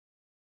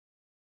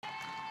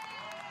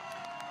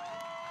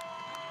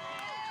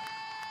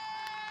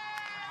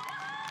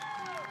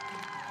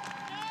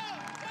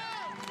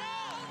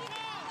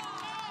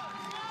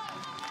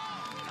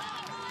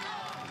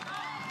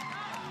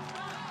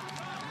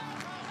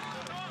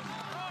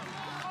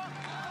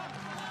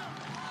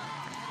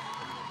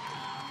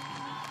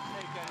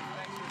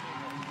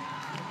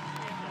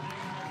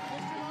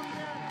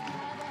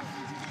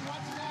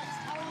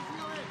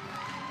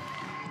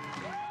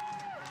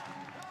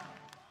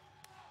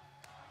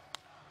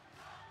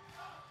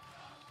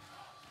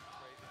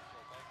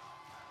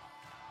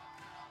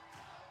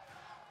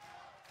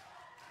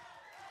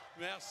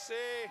Merci.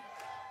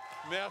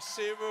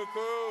 Merci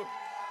beaucoup.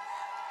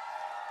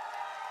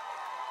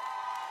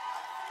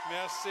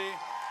 Merci.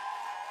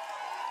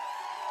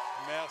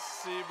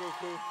 Merci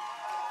beaucoup.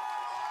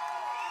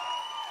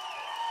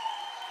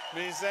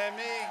 Mes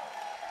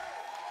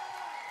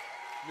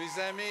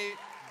amis,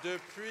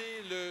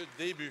 depuis le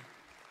début,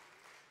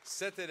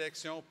 cette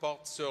élection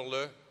porte sur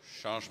le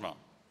changement.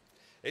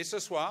 Et ce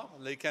soir,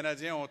 les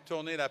Canadiens ont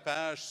tourné la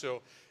page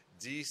sur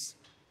 10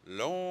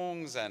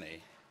 longues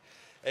années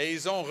et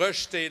ils ont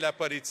rejeté la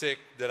politique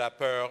de la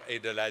peur et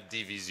de la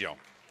division.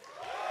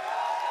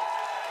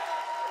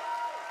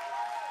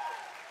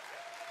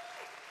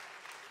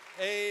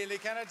 Et les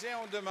Canadiens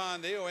ont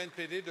demandé au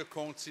NPD de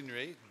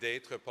continuer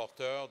d'être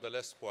porteurs de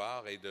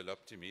l'espoir et de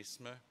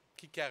l'optimisme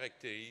qui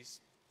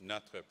caractérisent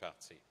notre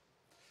parti.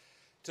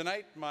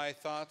 Tonight, my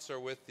thoughts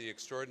are with the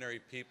extraordinary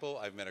people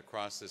I've met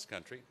across this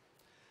country,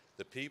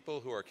 the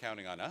people who are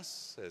counting on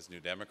us as New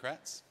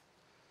Democrats,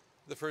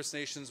 the First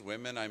Nations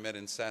women I met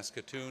in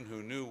Saskatoon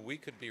who knew we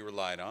could be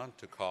relied on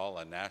to call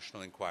a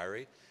national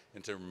inquiry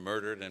into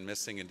murdered and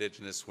missing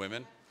Indigenous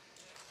women,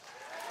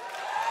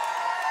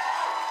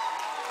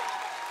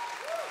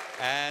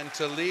 and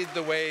to lead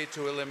the way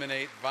to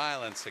eliminate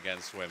violence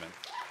against women.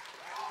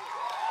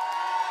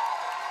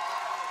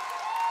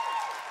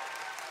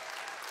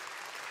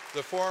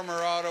 The former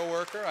auto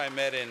worker I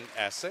met in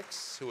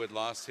Essex, who had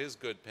lost his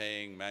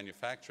good-paying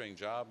manufacturing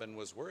job and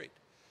was worried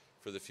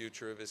for the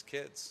future of his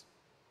kids.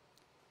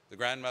 The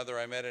grandmother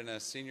I met in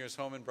a senior's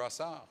home in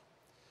Brossard,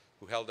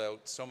 who held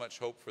out so much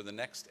hope for the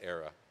next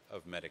era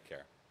of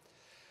Medicare.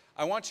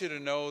 I want you to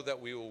know that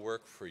we will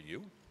work for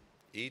you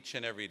each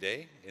and every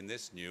day in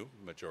this new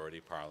majority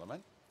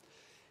parliament.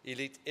 Il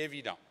est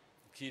évident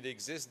qu'il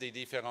existe des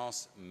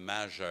différences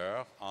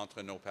majeures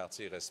entre nos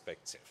partis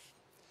respectifs.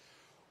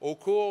 Au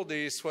cours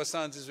des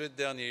 78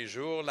 derniers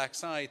jours,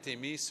 l'accent a été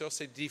mis sur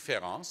ces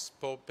différences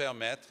pour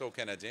permettre aux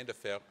Canadiens de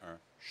faire un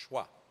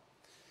choix.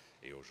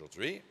 Et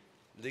aujourd'hui,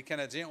 les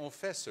Canadiens ont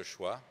fait ce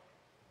choix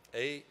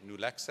et nous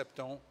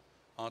l'acceptons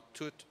en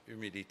toute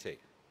humilité.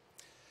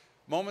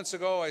 Moments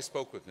ago, I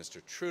spoke with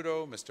Mr.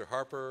 Trudeau, Mr.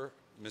 Harper,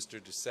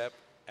 Mr. Duceppe,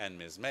 and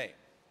Ms. May.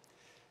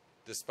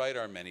 Despite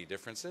our many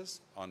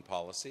differences on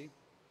policy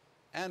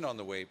and on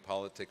the way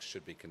politics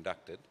should be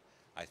conducted,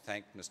 I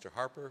thank Mr.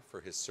 Harper for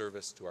his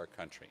service to our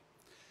country.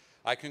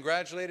 I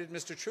congratulated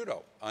Mr.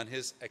 Trudeau on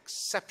his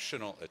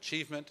exceptional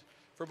achievement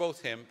for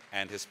both him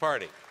and his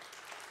party.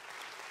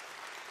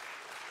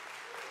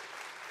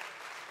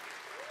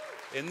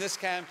 In this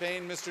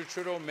campaign, Mr.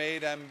 Trudeau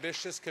made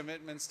ambitious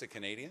commitments to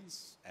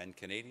Canadians, and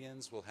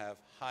Canadians will have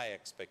high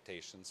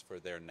expectations for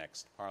their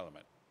next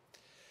Parliament.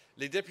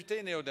 Les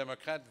députés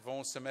néo-démocrates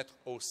vont se mettre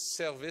au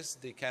service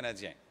des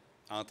Canadiens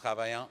en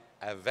travaillant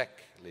avec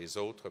les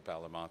autres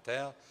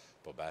parlementaires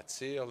pour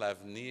bâtir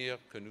l'avenir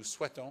que nous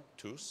souhaitons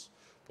tous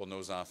pour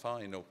nos enfants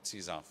et nos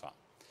petits-enfants.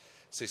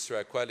 C'est ce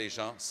à quoi les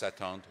gens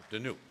s'attendent de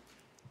nous.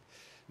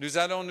 Nous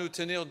allons nous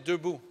tenir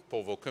debout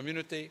pour vos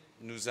communautés,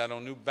 nous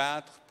allons nous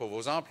battre pour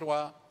vos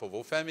emplois, pour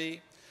vos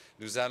familles,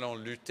 nous allons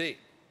lutter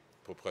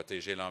pour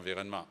protéger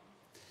l'environnement.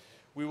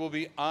 We will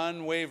be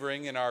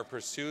unwavering in our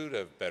pursuit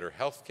of better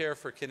health care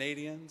for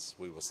Canadians.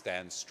 We will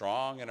stand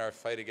strong in our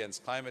fight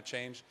against climate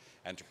change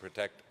and to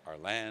protect our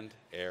land,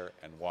 air,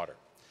 and water.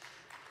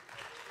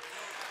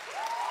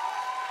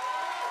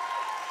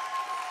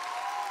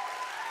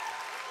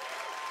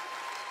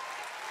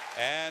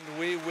 And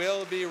we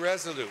will be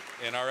resolute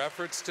in our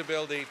efforts to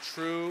build a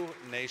true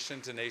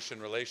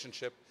nation-to-nation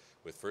relationship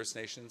with First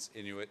Nations,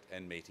 Inuit,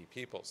 and Métis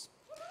peoples.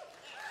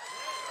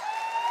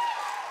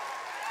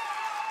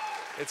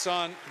 It's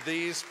on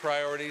these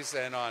priorities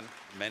and on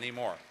many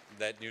more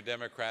that New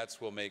Democrats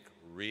will make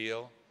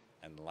real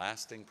and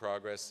lasting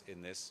progress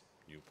in this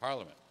new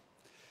Parliament.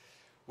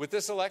 With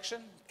this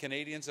election,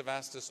 Canadians have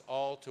asked us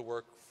all to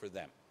work for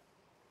them.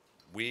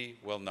 We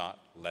will not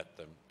let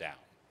them down.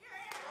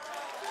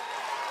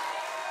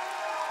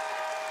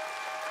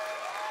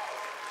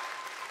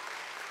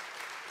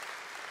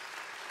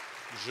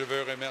 Je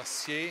veux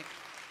remercier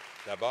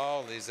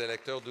d'abord les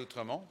électeurs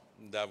d'Outremont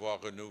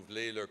d'avoir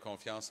renouvelé leur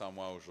confiance en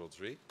moi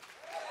aujourd'hui.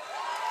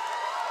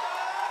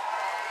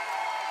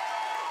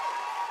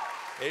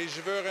 Et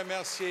je veux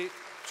remercier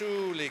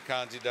tous les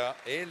candidats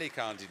et les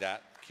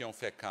candidates qui ont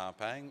fait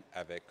campagne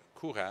avec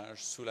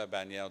courage sous la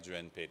bannière du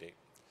NPD.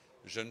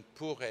 Je ne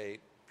pourrais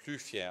être plus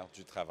fier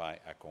du travail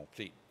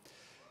accompli.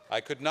 I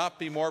could not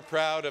be more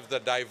proud of the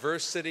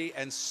diversity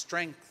and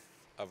strength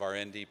of our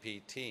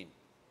NDP team,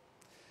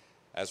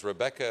 as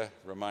Rebecca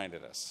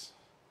reminded us,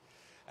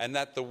 and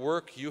that the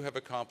work you have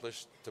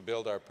accomplished to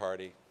build our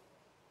party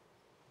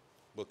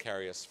will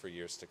carry us for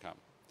years to come.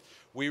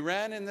 We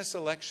ran in this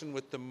election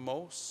with the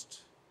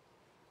most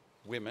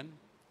women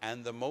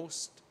and the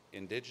most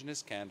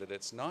Indigenous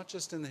candidates, not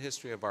just in the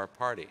history of our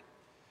party,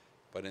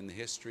 but in the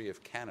history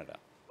of Canada.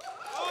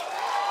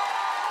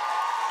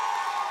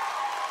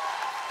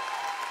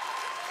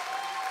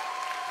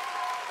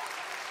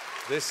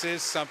 This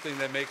is something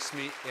that makes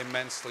me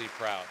immensely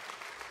proud.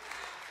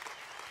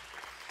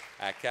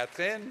 À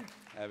Catherine,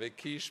 avec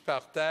qui je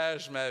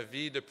partage ma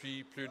vie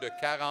depuis plus de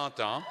 40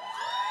 ans.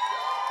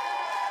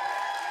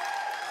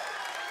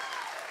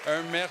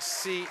 Un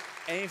merci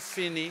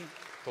infini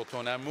pour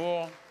ton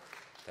amour,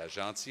 ta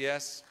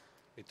gentillesse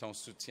et ton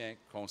soutien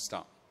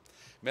constant.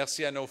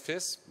 Merci à nos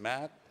fils,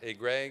 Matt et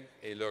Greg,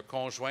 et leurs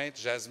conjointes,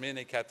 Jasmine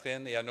et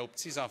Catherine, et à nos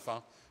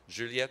petits-enfants,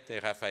 Juliette et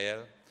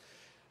Raphaël.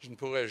 Je ne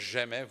pourrai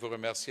jamais vous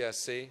remercier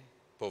assez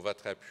pour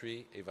votre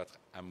appui et votre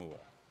amour.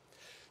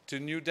 To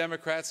New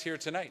Democrats here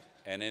tonight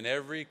and in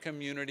every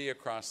community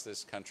across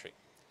this country,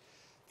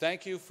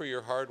 thank you for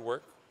your hard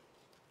work,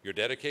 your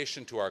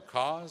dedication to our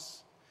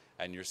cause,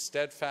 and your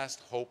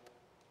steadfast hope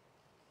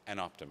and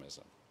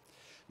optimism.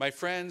 My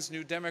friends,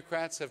 New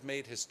Democrats have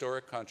made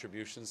historic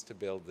contributions to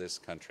build this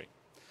country,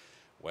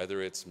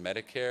 whether it's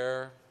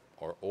Medicare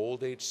or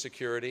old age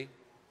security,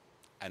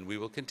 and we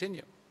will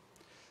continue.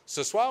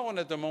 Ce soir, on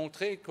a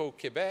démontré qu'au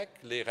Québec,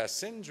 les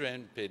racines du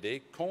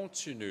NPD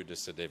continuent de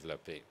se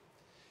développer.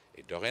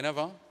 Et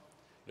dorénavant,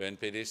 le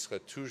NPD sera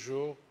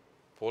toujours,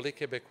 pour les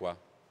Québécois,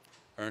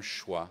 un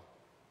choix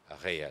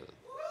réel.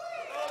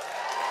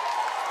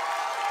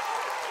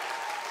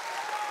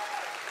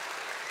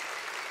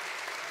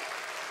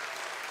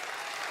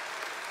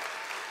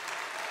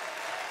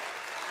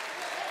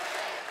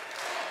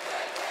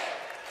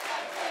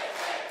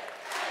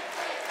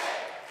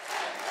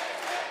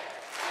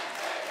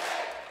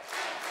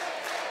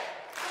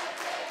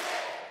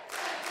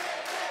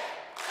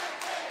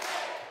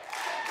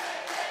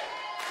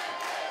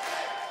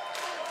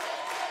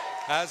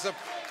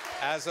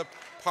 As a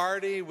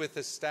party with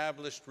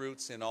established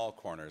roots in all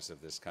corners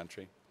of this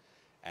country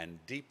and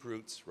deep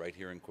roots right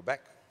here in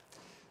Quebec,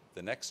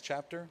 the next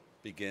chapter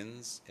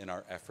begins in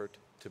our effort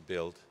to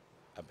build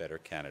a better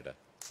Canada.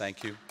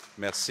 Thank you.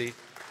 Merci.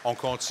 On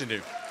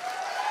continue.